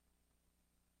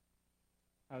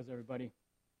How's everybody?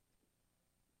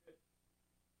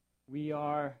 We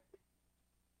are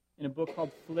in a book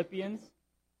called Philippians.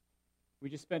 We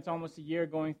just spent almost a year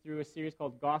going through a series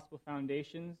called Gospel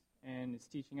Foundations, and it's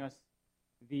teaching us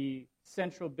the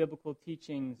central biblical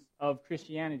teachings of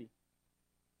Christianity.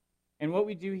 And what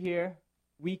we do here,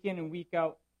 week in and week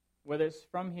out, whether it's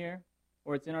from here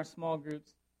or it's in our small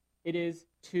groups, it is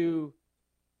to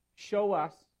show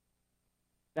us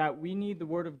that we need the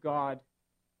Word of God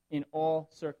in all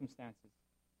circumstances.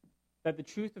 That the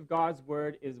truth of God's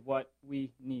Word is what we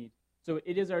need. So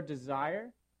it is our desire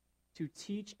to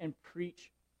teach and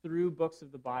preach through books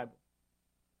of the Bible,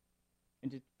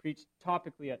 and to preach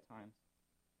topically at times.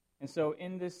 And so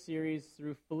in this series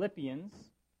through Philippians,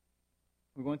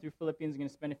 we're going through Philippians, we're going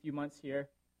to spend a few months here,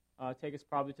 take us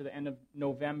probably to the end of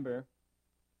November.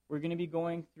 We're going to be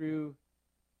going through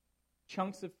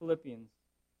chunks of Philippians.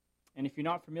 And if you're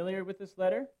not familiar with this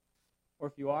letter, or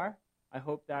if you are, I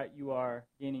hope that you are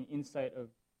gaining insight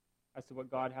as to what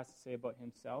God has to say about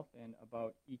himself and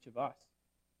about each of us.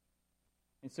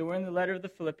 And so we're in the letter of the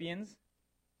Philippians,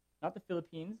 not the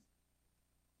Philippines.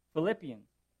 Philippians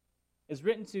is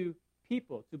written to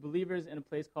people, to believers in a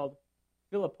place called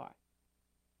Philippi.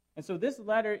 And so this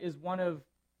letter is one of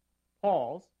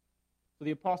Paul's. So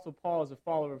the Apostle Paul is a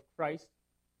follower of Christ,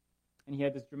 and he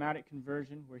had this dramatic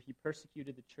conversion where he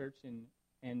persecuted the church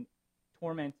and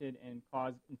tormented and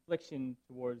caused infliction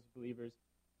towards believers.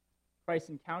 Christ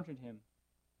encountered him,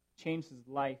 changed his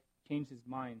life, changed his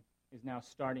mind, is now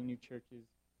starting new churches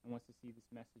and wants to see this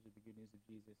message of the good news of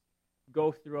Jesus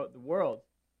go throughout the world.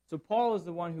 So Paul is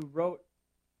the one who wrote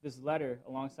this letter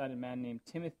alongside a man named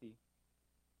Timothy.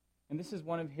 And this is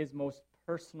one of his most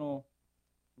personal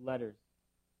letters.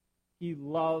 He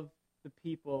loved the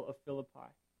people of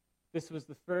Philippi. This was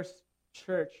the first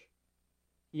church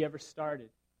he ever started.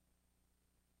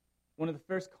 One of the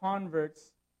first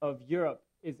converts of Europe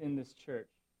is in this church.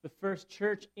 The first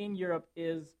church in Europe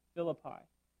is Philippi.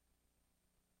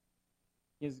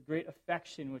 He has great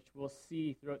affection, which we'll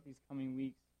see throughout these coming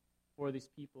weeks, for these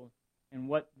people, and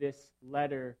what this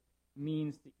letter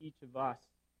means to each of us,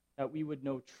 that we would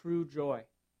know true joy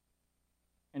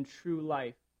and true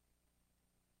life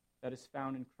that is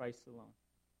found in Christ alone.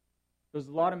 There's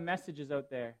a lot of messages out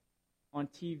there on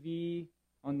TV,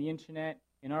 on the internet,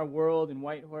 in our world, in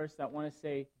Whitehorse, that want to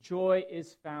say joy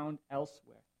is found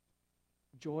elsewhere.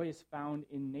 Joy is found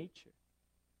in nature.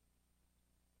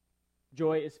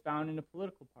 Joy is found in a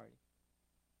political party.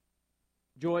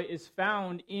 Joy is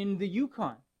found in the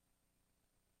Yukon.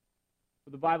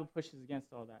 But the Bible pushes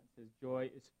against all that. It says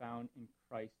joy is found in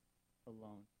Christ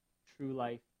alone. True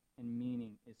life and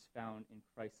meaning is found in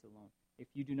Christ alone. If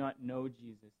you do not know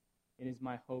Jesus, it is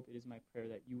my hope, it is my prayer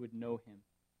that you would know him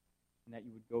and that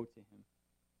you would go to him.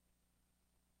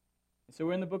 And so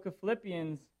we're in the book of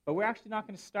Philippians, but we're actually not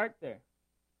going to start there.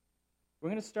 We're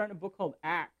going to start in a book called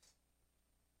Acts.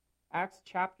 Acts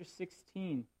chapter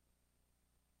 16.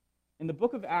 And the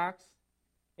book of Acts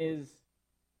is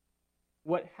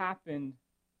what happened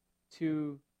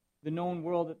to the known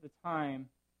world at the time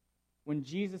when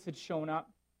Jesus had shown up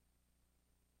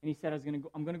and he said,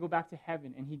 I'm going to go back to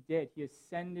heaven. And he did. He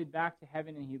ascended back to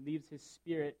heaven and he leaves his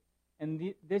spirit.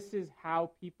 And this is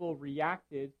how people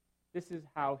reacted. This is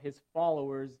how his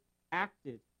followers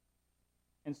acted.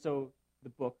 And so the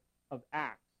book of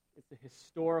Acts, it's a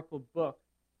historical book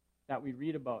that we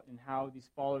read about and how these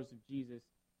followers of Jesus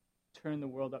turn the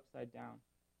world upside down.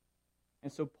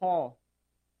 And so Paul,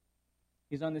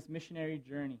 he's on this missionary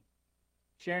journey,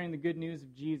 sharing the good news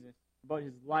of Jesus, about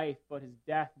his life, about his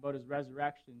death, about his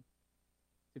resurrection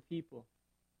to people.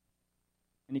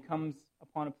 And he comes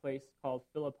upon a place called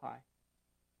Philippi.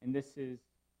 And this is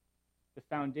the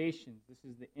foundations, this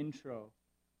is the intro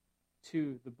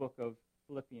to the book of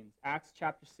Philippians. Acts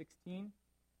chapter 16,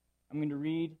 I'm going to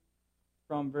read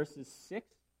from verses 6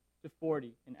 to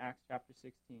 40 in Acts chapter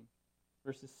 16.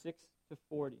 Verses 6 to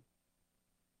 40.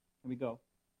 Here we go.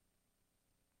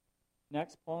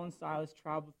 Next, Paul and Silas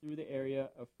traveled through the area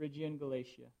of Phrygia and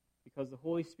Galatia, because the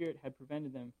Holy Spirit had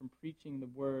prevented them from preaching the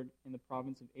word in the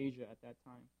province of Asia at that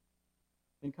time.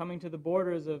 Then coming to the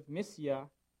borders of Mysia,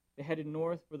 they headed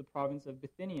north for the province of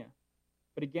Bithynia.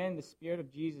 But again, the Spirit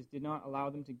of Jesus did not allow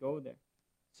them to go there.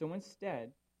 So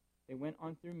instead, they went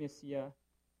on through Mysia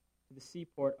to the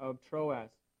seaport of Troas.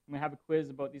 I'm going to have a quiz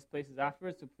about these places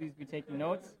afterwards, so please be taking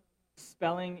notes.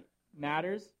 Spelling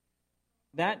matters.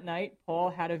 That night, Paul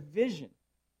had a vision.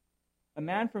 A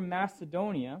man from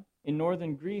Macedonia in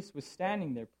northern Greece was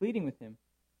standing there, pleading with him,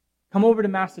 "Come over to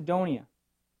Macedonia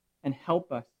and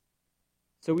help us."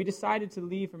 So we decided to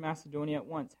leave for Macedonia at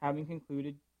once, having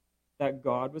concluded that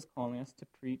God was calling us to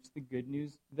preach the good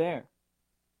news there.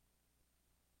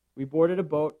 We boarded a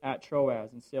boat at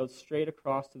Troas and sailed straight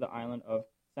across to the island of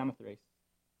Samothrace.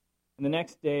 And the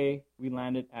next day we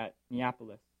landed at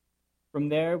Neapolis. From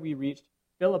there we reached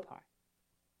Philippi,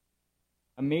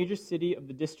 a major city of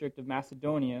the district of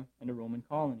Macedonia and a Roman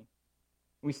colony.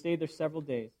 We stayed there several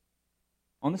days.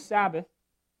 On the Sabbath,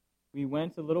 we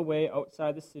went a little way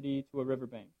outside the city to a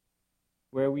riverbank,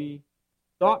 where we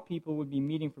thought people would be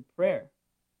meeting for prayer.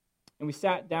 And we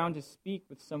sat down to speak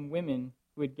with some women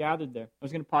who had gathered there. I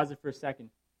was going to pause it for a second.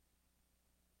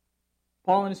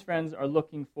 Paul and his friends are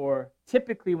looking for,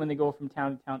 typically when they go from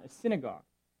town to town, a synagogue.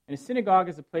 And a synagogue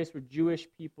is a place where Jewish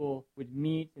people would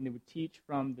meet and they would teach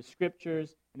from the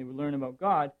scriptures and they would learn about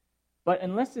God. But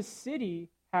unless a city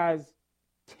has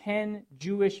 10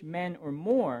 Jewish men or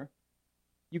more,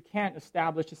 you can't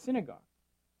establish a synagogue.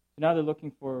 So now they're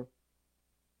looking for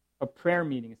a prayer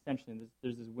meeting, essentially.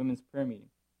 There's this women's prayer meeting.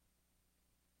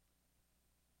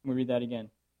 We'll read that again.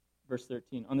 Verse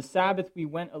 13. On the Sabbath, we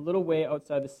went a little way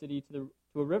outside the city to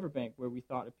a riverbank where we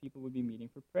thought people would be meeting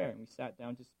for prayer. And we sat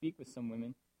down to speak with some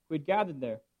women who had gathered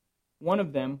there. One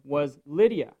of them was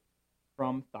Lydia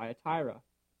from Thyatira,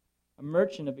 a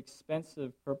merchant of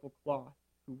expensive purple cloth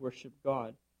who worshiped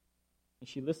God. And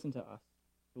she listened to us.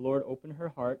 The Lord opened her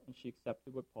heart, and she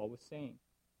accepted what Paul was saying.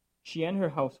 She and her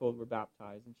household were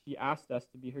baptized, and she asked us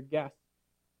to be her guests.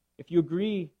 If you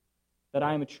agree that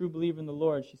I am a true believer in the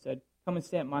Lord, she said, come and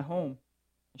stay at my home.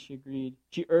 And she agreed.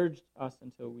 She urged us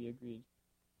until we agreed.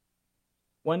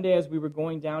 One day as we were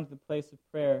going down to the place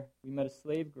of prayer, we met a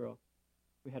slave girl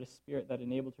who had a spirit that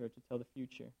enabled her to tell the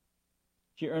future.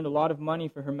 She earned a lot of money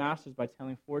for her masters by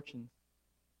telling fortunes.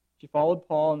 She followed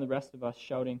Paul and the rest of us,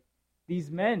 shouting, these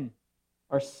men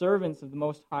are servants of the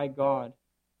Most High God,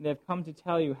 and they have come to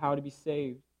tell you how to be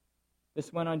saved.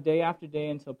 This went on day after day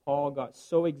until Paul got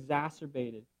so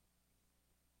exacerbated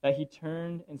that he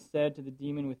turned and said to the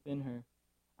demon within her,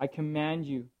 I command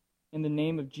you, in the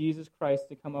name of Jesus Christ,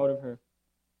 to come out of her.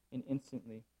 And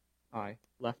instantly I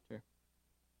left her.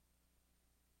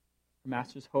 Her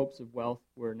master's hopes of wealth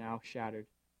were now shattered,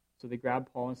 so they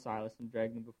grabbed Paul and Silas and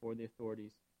dragged them before the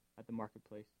authorities at the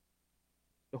marketplace.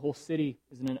 The whole city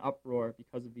is in an uproar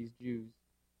because of these Jews.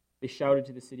 They shouted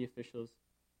to the city officials,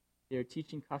 they are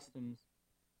teaching customs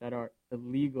that are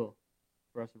illegal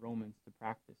for us Romans to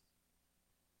practice.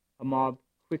 A mob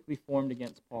quickly formed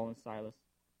against Paul and Silas,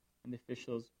 and the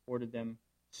officials ordered them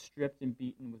stripped and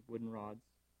beaten with wooden rods.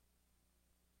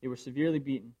 They were severely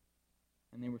beaten,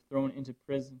 and they were thrown into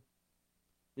prison.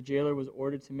 The jailer was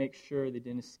ordered to make sure they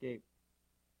didn't escape.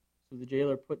 So the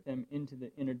jailer put them into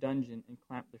the inner dungeon and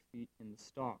clamped their feet in the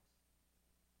stocks.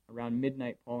 Around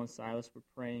midnight, Paul and Silas were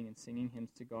praying and singing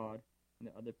hymns to God, and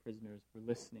the other prisoners were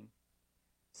listening.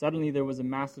 Suddenly there was a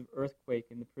massive earthquake,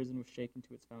 and the prison was shaken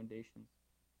to its foundations.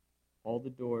 All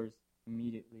the doors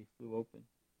immediately flew open,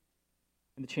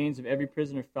 and the chains of every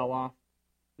prisoner fell off.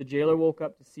 The jailer woke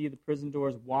up to see the prison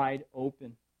doors wide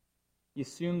open. He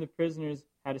assumed the prisoners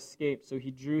had escaped, so he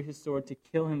drew his sword to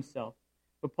kill himself.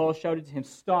 But Paul shouted to him,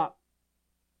 stop!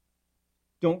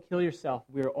 Don't kill yourself.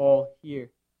 We are all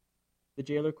here. The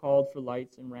jailer called for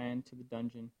lights and ran to the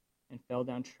dungeon and fell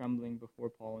down trembling before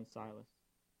Paul and Silas.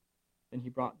 Then he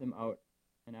brought them out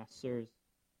and asked, sirs,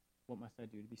 what must I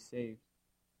do to be saved?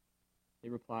 They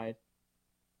replied,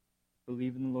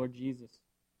 believe in the Lord Jesus,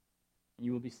 and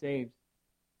you will be saved,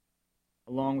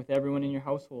 along with everyone in your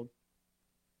household.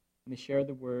 And they shared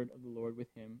the word of the Lord with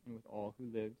him and with all who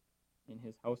lived in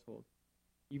his household.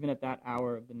 Even at that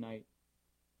hour of the night,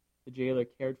 the jailer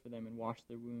cared for them and washed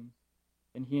their wounds.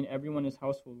 Then he and everyone in his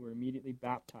household were immediately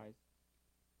baptized.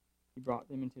 He brought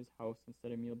them into his house and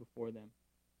set a meal before them.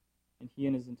 And he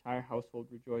and his entire household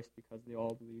rejoiced because they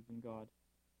all believed in God.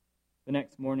 The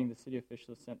next morning, the city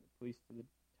officials sent the police to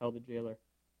tell the jailer,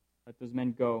 let those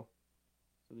men go.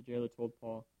 So the jailer told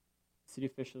Paul, the city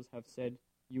officials have said,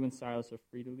 you and Silas are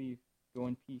free to leave. Go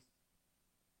in peace.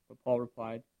 But Paul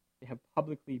replied, they have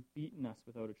publicly beaten us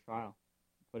without a trial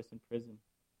and put us in prison.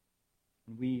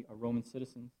 And we are Roman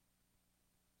citizens.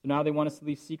 So now they want us to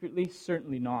leave secretly?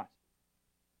 Certainly not.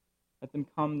 Let them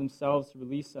come themselves to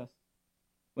release us.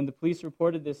 When the police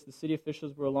reported this, the city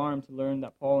officials were alarmed to learn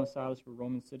that Paul and Silas were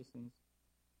Roman citizens.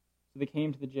 So they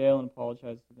came to the jail and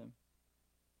apologized to them.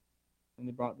 Then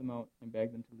they brought them out and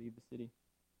begged them to leave the city.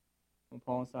 When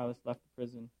Paul and Silas left the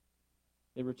prison,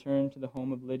 they returned to the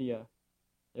home of Lydia.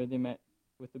 There they met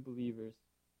with the believers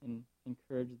and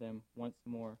encouraged them once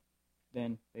more.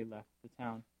 Then they left the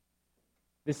town.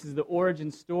 This is the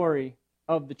origin story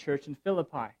of the church in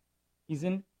Philippi. He's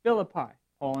in Philippi,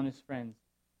 Paul and his friends.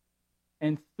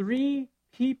 And 3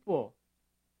 people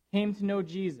came to know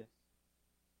Jesus.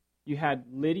 You had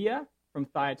Lydia from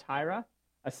Thyatira,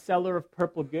 a seller of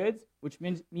purple goods, which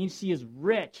means she is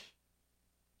rich.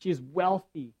 She is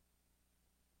wealthy.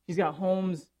 She's got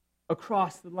homes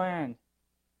across the land.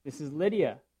 This is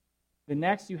Lydia. The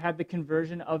next, you have the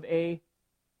conversion of a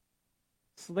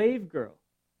slave girl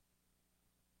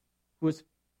who is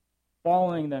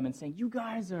following them and saying, you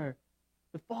guys are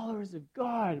the followers of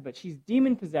God, but she's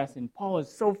demon-possessed, and Paul is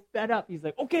so fed up. He's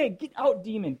like, okay, get out,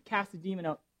 demon. Cast the demon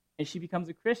out. And she becomes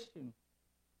a Christian.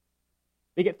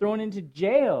 They get thrown into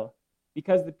jail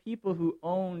because the people who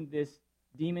owned this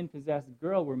demon-possessed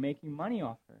girl were making money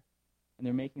off her. And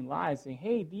they're making lies, saying,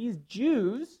 hey, these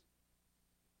Jews,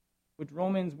 which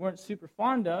Romans weren't super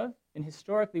fond of, and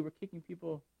historically were kicking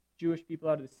Jewish people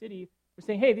out of the city, were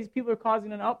saying, hey, these people are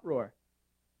causing an uproar.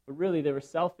 But really, they were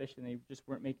selfish, and they just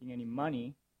weren't making any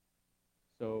money.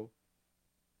 So,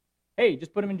 hey,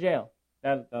 just put them in jail.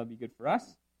 That'll be good for us.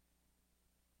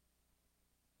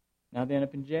 Now they end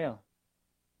up in jail.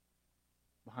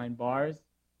 Behind bars.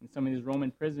 In some of these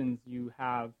Roman prisons, you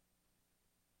have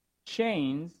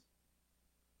chains,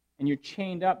 and you're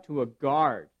chained up to a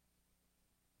guard.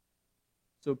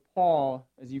 So Paul,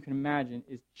 as you can imagine,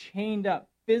 is chained up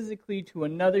physically to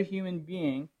another human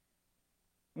being.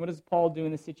 What does Paul do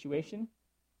in this situation?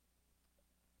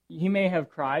 He may have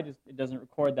cried, it doesn't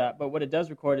record that, but what it does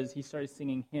record is he started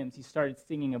singing hymns. He started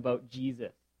singing about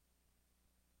Jesus.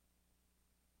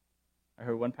 I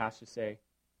heard one pastor say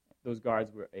those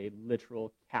guards were a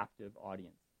literal captive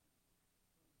audience.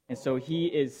 And so he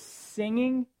is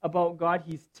singing about God.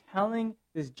 He's telling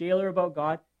this jailer about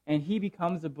God, and he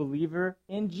becomes a believer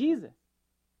in Jesus.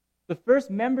 The first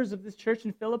members of this church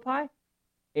in Philippi,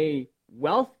 a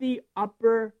wealthy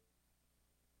upper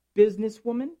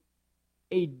businesswoman,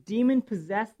 a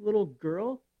demon-possessed little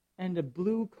girl, and a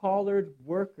blue-collared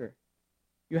worker.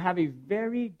 You have a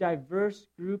very diverse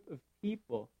group of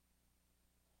people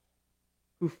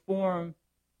who form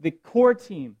the core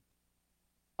team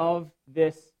of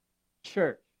this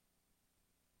church.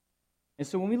 And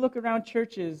so when we look around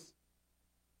churches,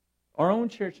 our own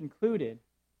church included,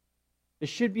 there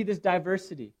should be this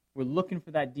diversity. We're looking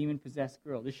for that demon-possessed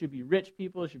girl. There should be rich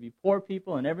people, there should be poor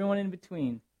people, and everyone in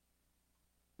between.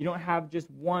 You don't have just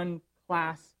one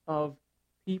class of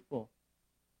people.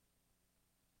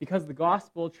 Because the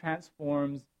gospel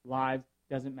transforms lives,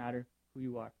 doesn't matter who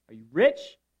you are. Are you rich?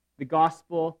 The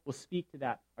gospel will speak to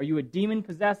that. Are you a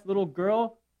demon-possessed little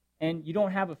girl and you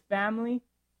don't have a family?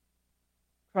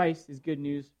 Christ is good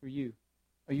news for you.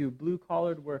 Are you a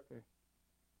blue-collared worker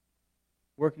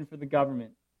working for the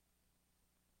government?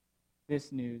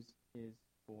 This news is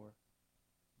for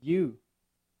you.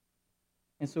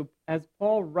 And so as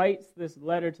Paul writes this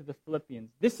letter to the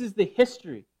Philippians, this is the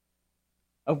history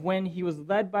of when he was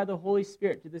led by the Holy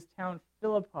Spirit to this town,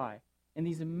 Philippi, and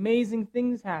these amazing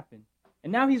things happened.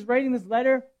 And now he's writing this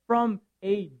letter from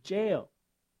a jail.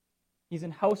 He's in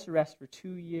house arrest for 2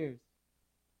 years.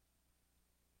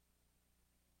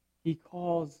 He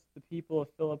calls the people of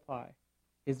Philippi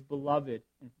his beloved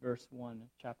in verse 1 of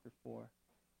chapter 4.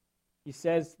 He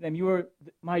says to them, you are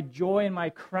my joy and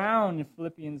my crown in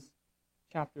Philippians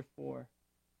chapter 4.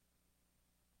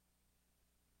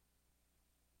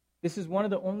 This is one of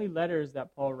the only letters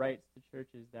that Paul writes to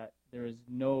churches that there is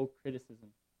no criticism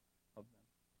of them.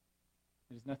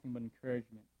 There's nothing but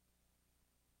encouragement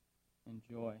and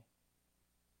joy.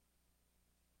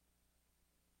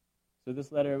 So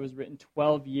this letter was written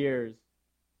 12 years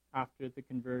after the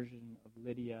conversion of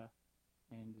Lydia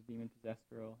and the demon-possessed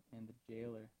girl and the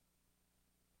jailer.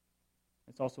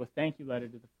 It's also a thank you letter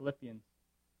to the Philippians.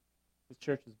 This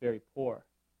church was very poor,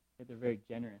 yet they're very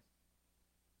generous.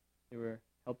 They were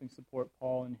helping support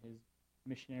Paul in his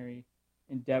missionary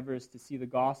endeavors to see the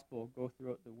gospel go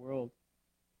throughout the world.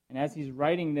 And as he's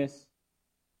writing this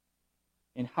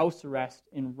in house arrest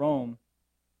in Rome,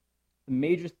 the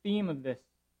major theme of this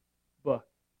book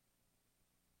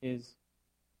is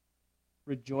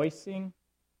rejoicing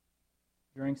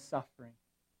during suffering.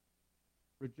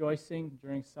 Rejoicing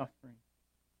during suffering.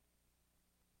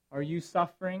 Are you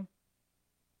suffering?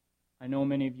 I know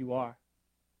many of you are.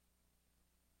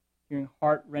 Hearing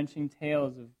heart-wrenching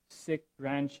tales of sick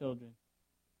grandchildren,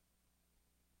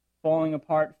 falling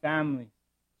apart families,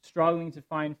 struggling to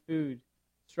find food,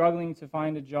 struggling to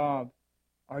find a job.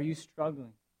 Are you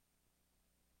struggling?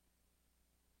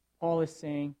 Paul is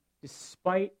saying,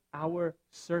 despite our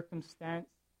circumstance,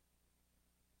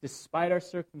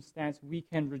 we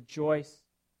can rejoice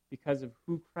because of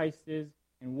who Christ is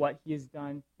and what he has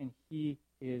done, and he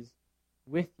is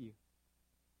with you.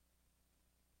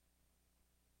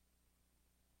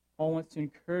 Paul wants to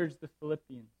encourage the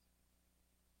Philippians,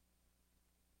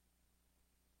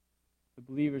 the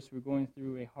believers who are going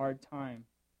through a hard time.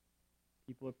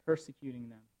 People are persecuting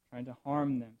them, trying to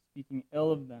harm them, speaking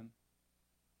ill of them.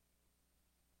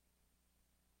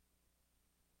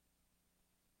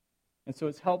 And so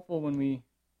it's helpful when we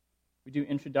do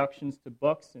introductions to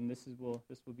books, and this will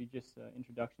be just an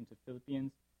introduction to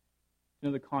Philippians, to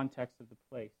know the context of the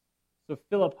place. So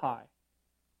Philippi.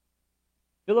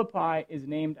 Philippi is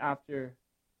named after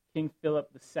King Philip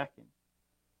II.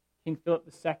 King Philip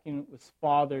II was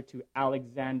father to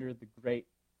Alexander the Great.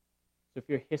 So if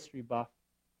you're a history buff,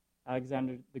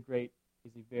 Alexander the Great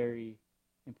is a very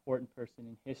important person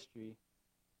in history.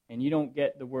 And you don't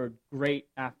get the word great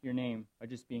after your name by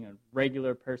just being a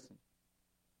regular person.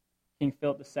 King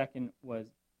Philip II was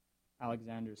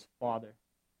Alexander's father.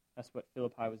 That's what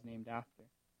Philippi was named after.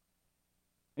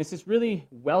 And it's this really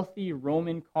wealthy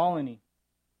Roman colony,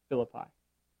 Philippi.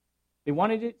 They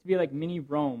wanted it to be like mini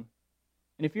Rome.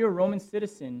 And if you're a Roman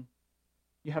citizen,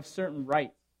 you have certain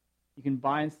rights. You can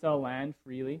buy and sell land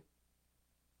freely.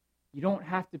 You don't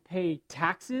have to pay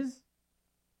taxes.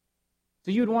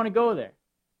 So you would want to go there.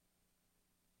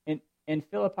 And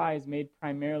Philippi is made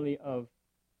primarily of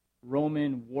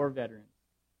Roman war veterans.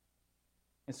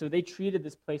 And so they treated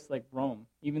this place like Rome.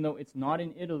 Even though it's not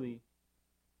in Italy,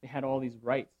 they had all these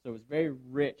rights. So it was very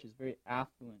rich, it was very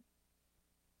affluent.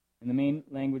 And the main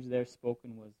language there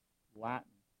spoken was Latin.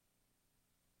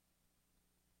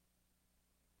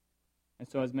 And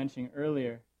so I was mentioning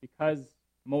earlier, because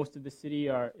most of the city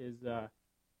is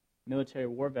military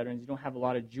war veterans, you don't have a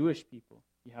lot of Jewish people.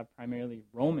 You have primarily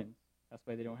Romans. That's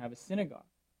why they don't have a synagogue.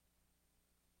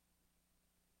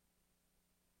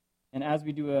 And as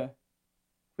we do a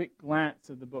quick glance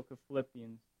of the book of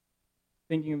Philippians,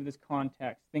 thinking of this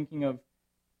context, thinking of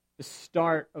the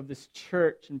start of this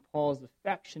church and Paul's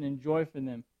affection and joy for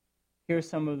them, here are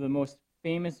some of the most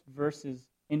famous verses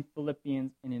in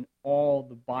Philippians and in all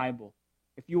the Bible.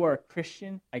 If you are a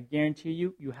Christian, I guarantee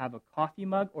you, you have a coffee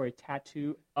mug or a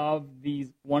tattoo of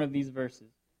one of these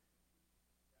verses.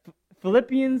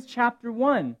 Philippians chapter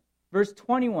 1, verse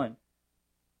 21.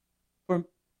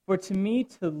 For to me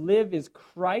to live is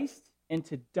Christ, and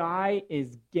to die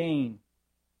is gain.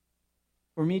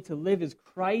 For me to live is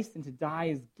Christ, and to die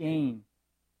is gain.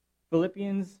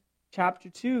 Philippians chapter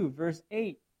 2, verse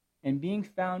 8. And being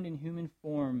found in human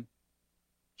form,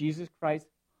 Jesus Christ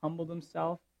humbled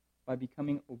himself by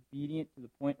becoming obedient to the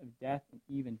point of death, and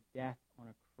even death on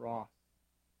a cross.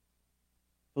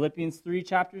 Philippians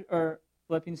chapter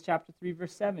 3,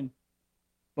 verse 7.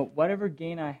 But whatever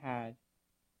gain I had,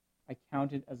 I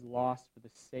counted as loss for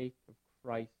the sake of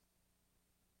Christ.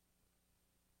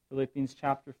 Philippians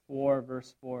chapter 4,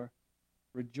 verse 4.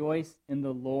 Rejoice in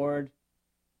the Lord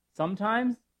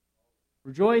sometimes.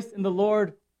 Rejoice in the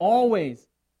Lord always.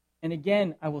 And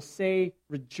again, I will say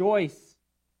rejoice.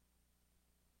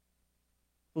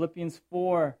 Philippians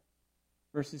 4,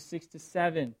 verses 6 to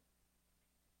 7.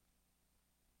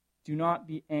 Do not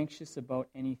be anxious about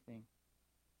anything,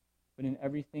 but in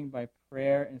everything by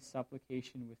prayer and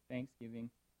supplication with thanksgiving,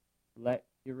 let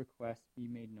your requests be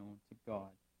made known to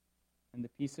God. And the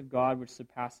peace of God, which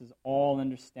surpasses all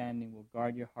understanding, will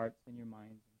guard your hearts and your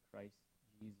minds in Christ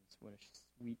Jesus. What a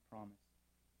sweet promise.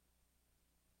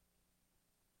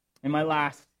 And my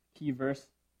last key verse,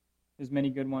 there's many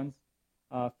good ones.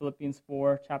 Philippians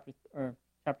 4, chapter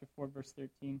 4, verse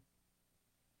 13.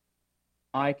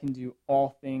 I can do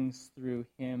all things through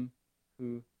him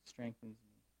who strengthens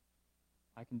me.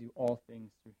 I can do all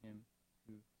things through him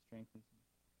who strengthens me.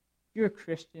 If you're a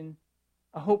Christian,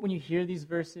 I hope when you hear these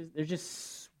verses, they're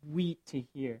just sweet to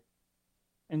hear.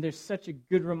 And they're such a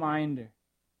good reminder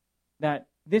that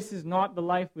this is not the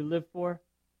life we live for.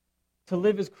 To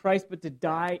live is Christ, but to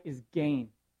die is gain.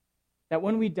 That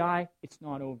when we die, it's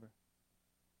not over.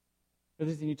 But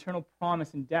there's an eternal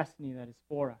promise and destiny that is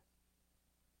for us.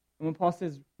 And when Paul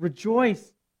says,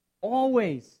 rejoice,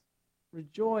 always,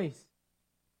 rejoice.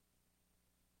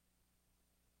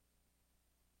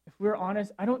 If we're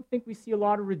honest, I don't think we see a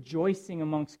lot of rejoicing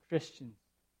amongst Christians.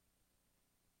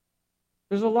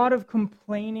 There's a lot of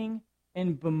complaining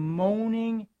and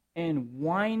bemoaning and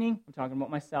whining. I'm talking about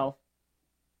myself.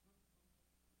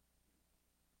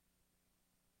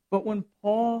 But when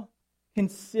Paul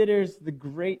considers the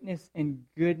greatness and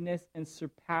goodness and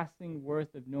surpassing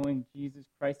worth of knowing Jesus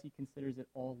Christ, he considers it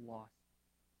all lost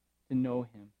to know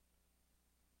him.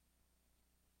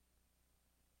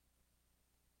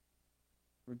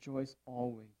 Rejoice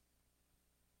always.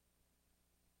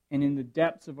 And in the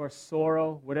depths of our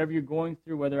sorrow, whatever you're going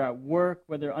through, whether at work,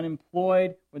 whether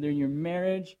unemployed, whether in your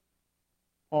marriage,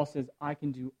 Paul says, I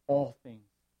can do all things.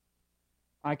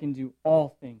 I can do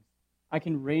all things. I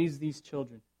can raise these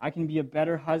children. I can be a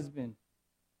better husband.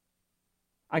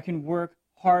 I can work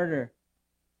harder.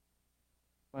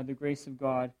 by the grace of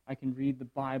God, I can read the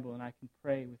Bible and I can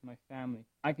pray with my family.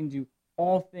 I can do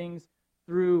all things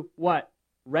through what?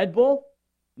 Red Bull?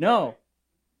 No.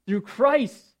 Through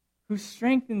Christ, who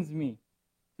strengthens me.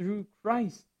 Through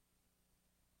Christ.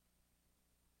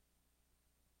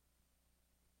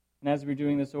 And as we're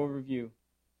doing this overview,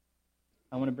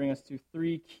 I want to bring us to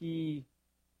 3 key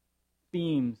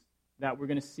themes that we're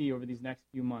going to see over these next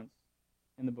few months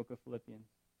in the book of Philippians.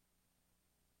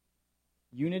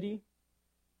 Unity,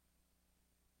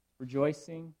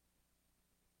 rejoicing,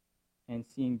 and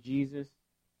seeing Jesus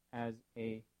as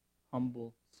a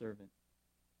humble servant.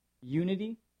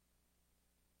 Unity,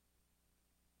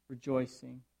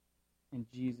 rejoicing, and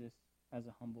Jesus as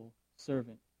a humble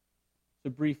servant. So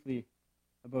briefly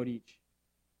about each.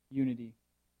 Unity.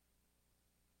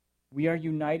 We are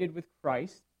united with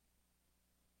Christ.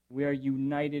 We are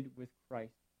united with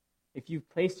Christ. If you've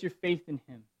placed your faith in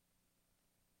Him,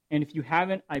 and if you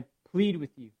haven't, I plead with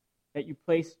you that you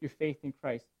place your faith in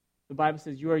Christ. The Bible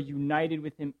says you are united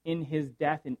with Him in His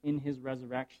death and in His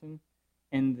resurrection,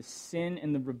 and the sin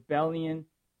and the rebellion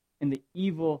and the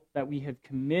evil that we have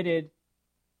committed,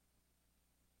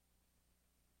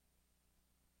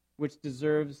 which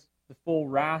deserves the full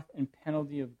wrath and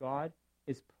penalty of God,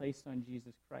 is placed on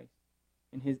Jesus Christ.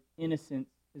 And His innocence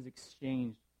is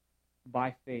exchanged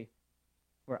by faith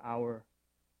for our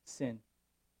sin.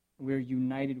 We're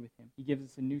united with Him. He gives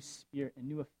us a new spirit, a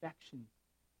new affection.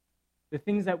 The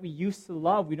things that we used to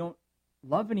love, we don't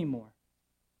love anymore.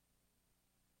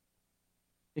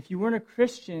 If you weren't a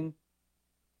Christian,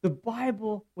 the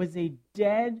Bible was a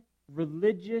dead,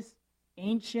 religious,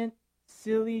 ancient,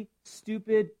 silly,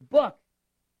 stupid book.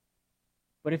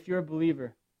 But if you're a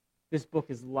believer, this book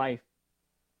is life.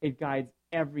 It guides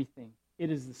everything. It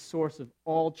is the source of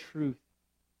all truth.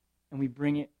 And we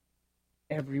bring it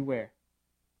everywhere.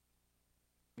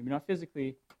 Maybe not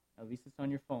physically, at least it's on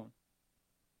your phone.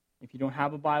 If you don't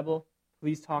have a Bible,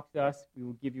 please talk to us. We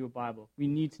will give you a Bible. We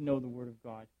need to know the Word of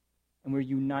God. And we're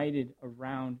united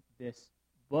around this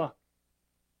book.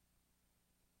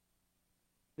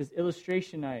 This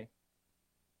illustration I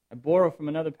borrow from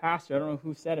another pastor. I don't know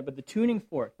who said it, but the tuning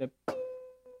fork.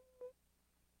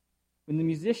 When the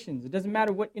musicians, it doesn't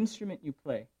matter what instrument you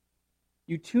play,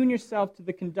 you tune yourself to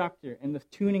the conductor and the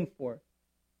tuning fork.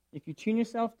 If you tune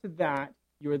yourself to that,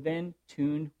 you are then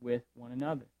tuned with one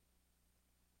another.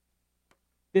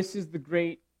 This is the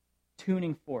great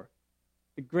tuning fork.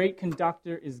 The great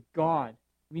conductor is God.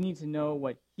 We need to know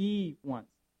what He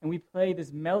wants. And we play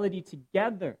this melody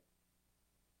together.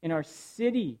 In our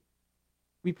city,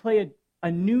 we play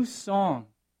a new song.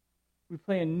 We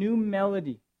play a new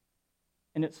melody.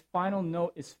 And its final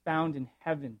note is found in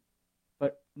heaven.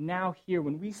 But now here,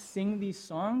 when we sing these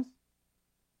songs,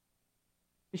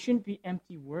 they shouldn't be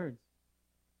empty words.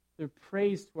 They're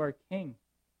praise to our King.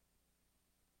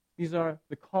 These are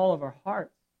the call of our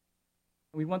hearts.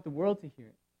 And we want the world to hear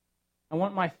it. I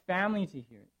want my family to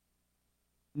hear it.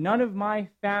 None of my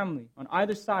family, on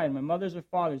either side, my mother's or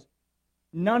father's,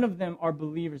 none of them are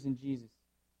believers in Jesus.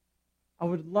 I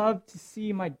would love to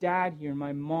see my dad here and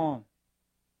my mom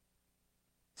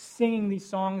singing these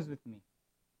songs with me,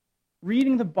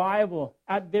 reading the Bible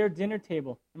at their dinner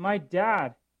table, and my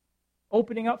dad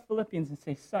opening up Philippians and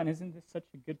say, "Son, isn't this such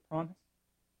a good promise?"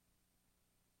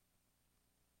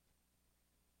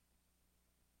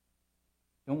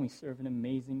 Don't we serve an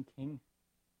amazing King?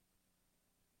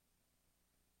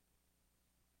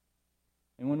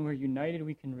 And when we're united,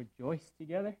 we can rejoice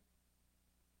together.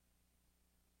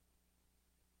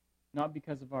 Not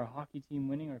because of our hockey team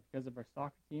winning or because of our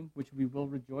soccer team, which we will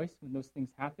rejoice when those things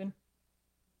happen,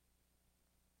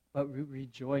 but we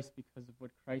rejoice because of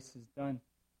what Christ has done.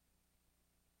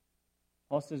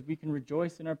 Paul says we can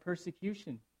rejoice in our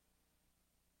persecution.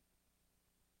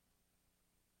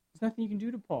 There's nothing you can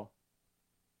do to Paul.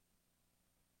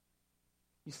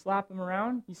 You slap him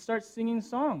around, he starts singing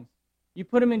songs. You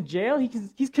put him in jail,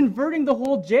 he's converting the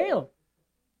whole jail.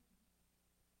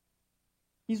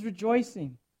 He's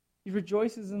rejoicing. He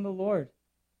rejoices in the Lord.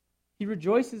 He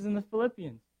rejoices in the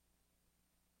Philippians.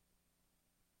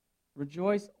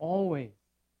 Rejoice always.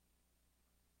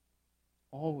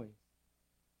 Always.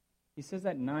 He says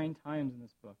that 9 times in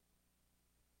this book.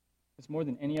 It's more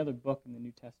than any other book in the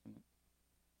New Testament.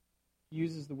 He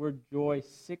uses the word joy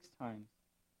 6 times.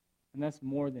 And that's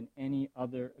more than any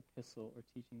other epistle or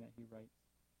teaching that he writes.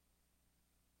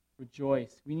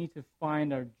 Rejoice. We need to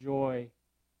find our joy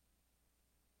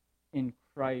in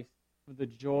Christ. For the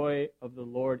joy of the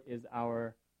Lord is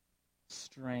our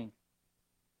strength.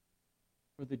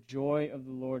 For the joy of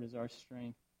the Lord is our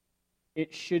strength.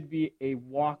 It should be a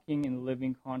walking and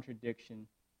living contradiction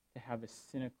to have a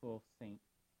cynical saint.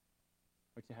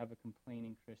 or to have a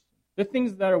complaining Christian. The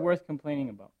things that are worth complaining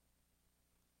about.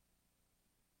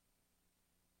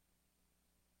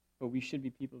 But we should be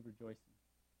people rejoicing.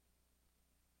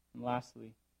 And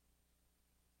lastly,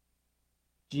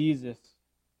 Jesus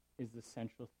is the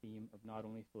central theme of not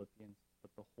only Philippians,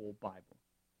 but the whole Bible.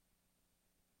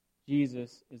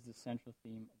 Jesus is the central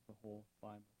theme of the whole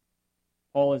Bible.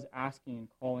 Paul is asking and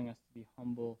calling us to be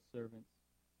humble servants.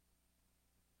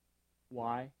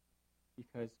 Why?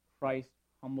 Because Christ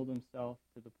humbled himself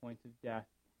to the point of death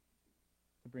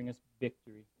to bring us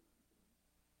victory.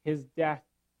 His death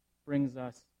brings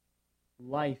us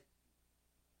life.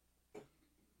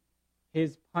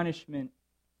 His punishment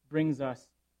brings us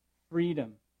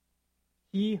freedom.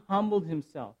 He humbled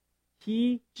himself.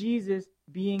 He, Jesus,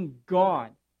 being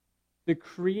God, the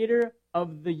creator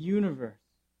of the universe,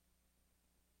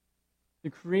 the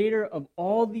creator of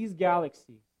all these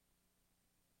galaxies,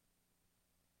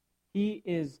 he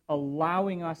is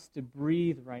allowing us to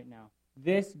breathe right now.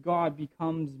 This God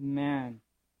becomes man,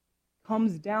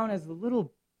 comes down as a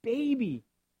little baby.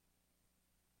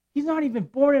 He's not even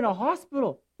born in a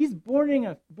hospital. He's born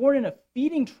in a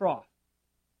feeding trough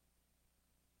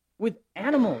with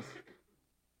animals.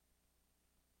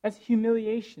 That's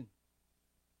humiliation.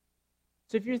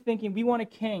 So if you're thinking, we want a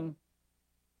king,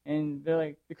 and they're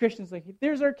like, the Christian's like,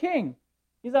 there's our king.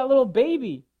 He's that little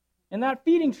baby in that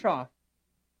feeding trough.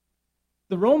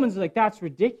 The Romans are like, that's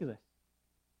ridiculous.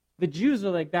 The Jews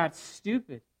are like, that's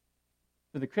stupid.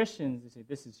 For the Christians, they say,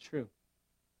 this is true.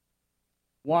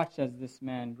 Watch as this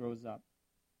man grows up.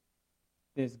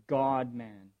 This God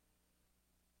man.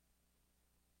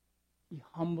 He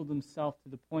humbled himself to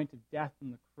the point of death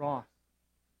on the cross.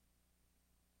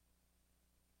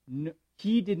 No,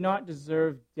 he did not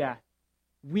deserve death.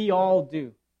 We all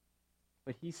do.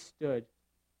 But he stood.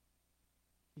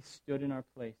 He stood in our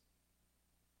place,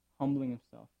 humbling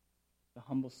himself, the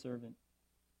humble servant.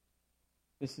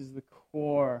 This is the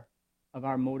core of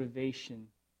our motivation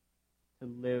to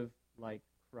live like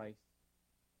Christ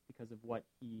because of what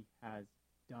he has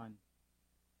done.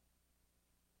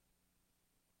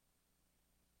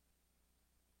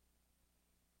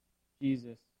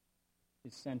 Jesus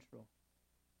is central.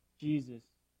 Jesus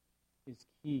is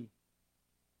key.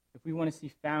 If we want to see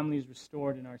families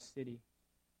restored in our city,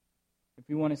 if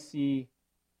we want to see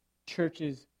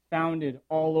churches founded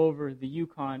all over the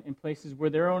Yukon in places where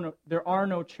there are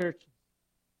no churches,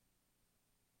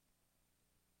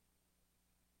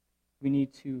 we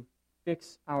need to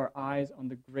fix our eyes on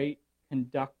the great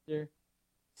conductor,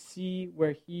 see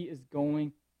where he is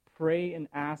going, pray and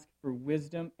ask for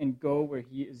wisdom, and go where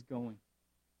he is going.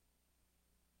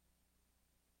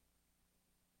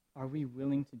 Are we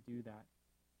willing to do that?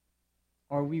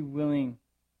 Are we willing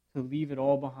to leave it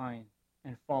all behind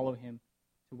and follow him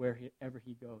to wherever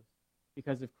he goes?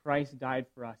 Because if Christ died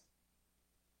for us,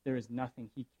 there is nothing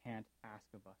he can't ask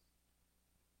of us.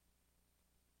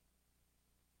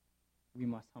 We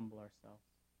must humble ourselves.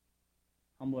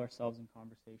 Humble ourselves in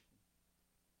conversation.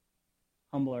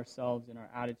 Humble ourselves in our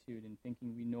attitude in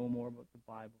thinking we know more about the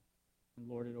Bible and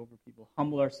lord it over people.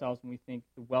 Humble ourselves when we think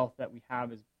the wealth that we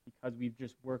have is because we've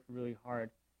just worked really hard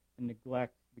and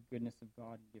neglect the goodness of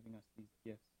God in giving us these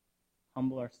gifts.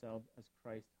 Humble ourselves as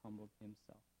Christ humbled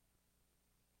himself.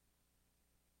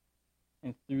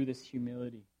 And through this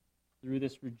humility, through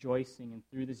this rejoicing, and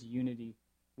through this unity,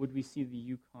 would we see the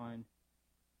Yukon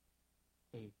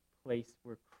a place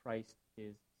where Christ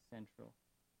is central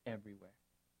everywhere,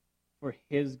 for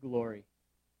his glory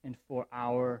and for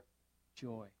our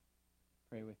joy.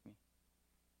 Pray with me.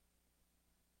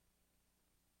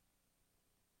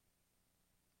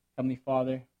 Heavenly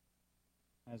Father,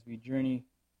 as we journey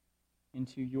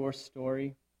into your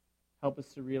story, help us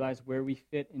to realize where we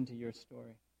fit into your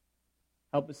story.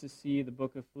 Help us to see the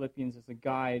book of Philippians as a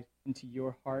guide into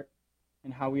your heart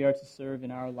and how we are to serve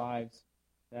in our lives,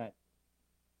 that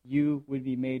you would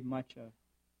be made much of.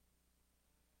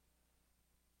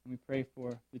 And we pray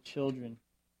for the children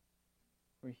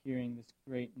who are hearing this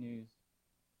great news.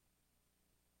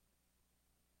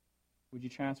 Would you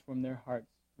transform their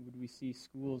hearts? Would we see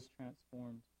schools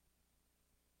transformed?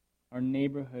 Our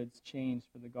neighborhoods changed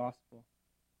for the gospel?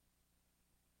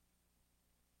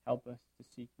 Help us to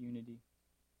seek unity,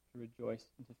 to rejoice,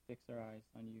 and to fix our eyes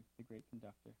on you, the great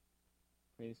conductor.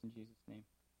 Pray this in Jesus' name.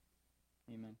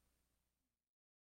 Amen.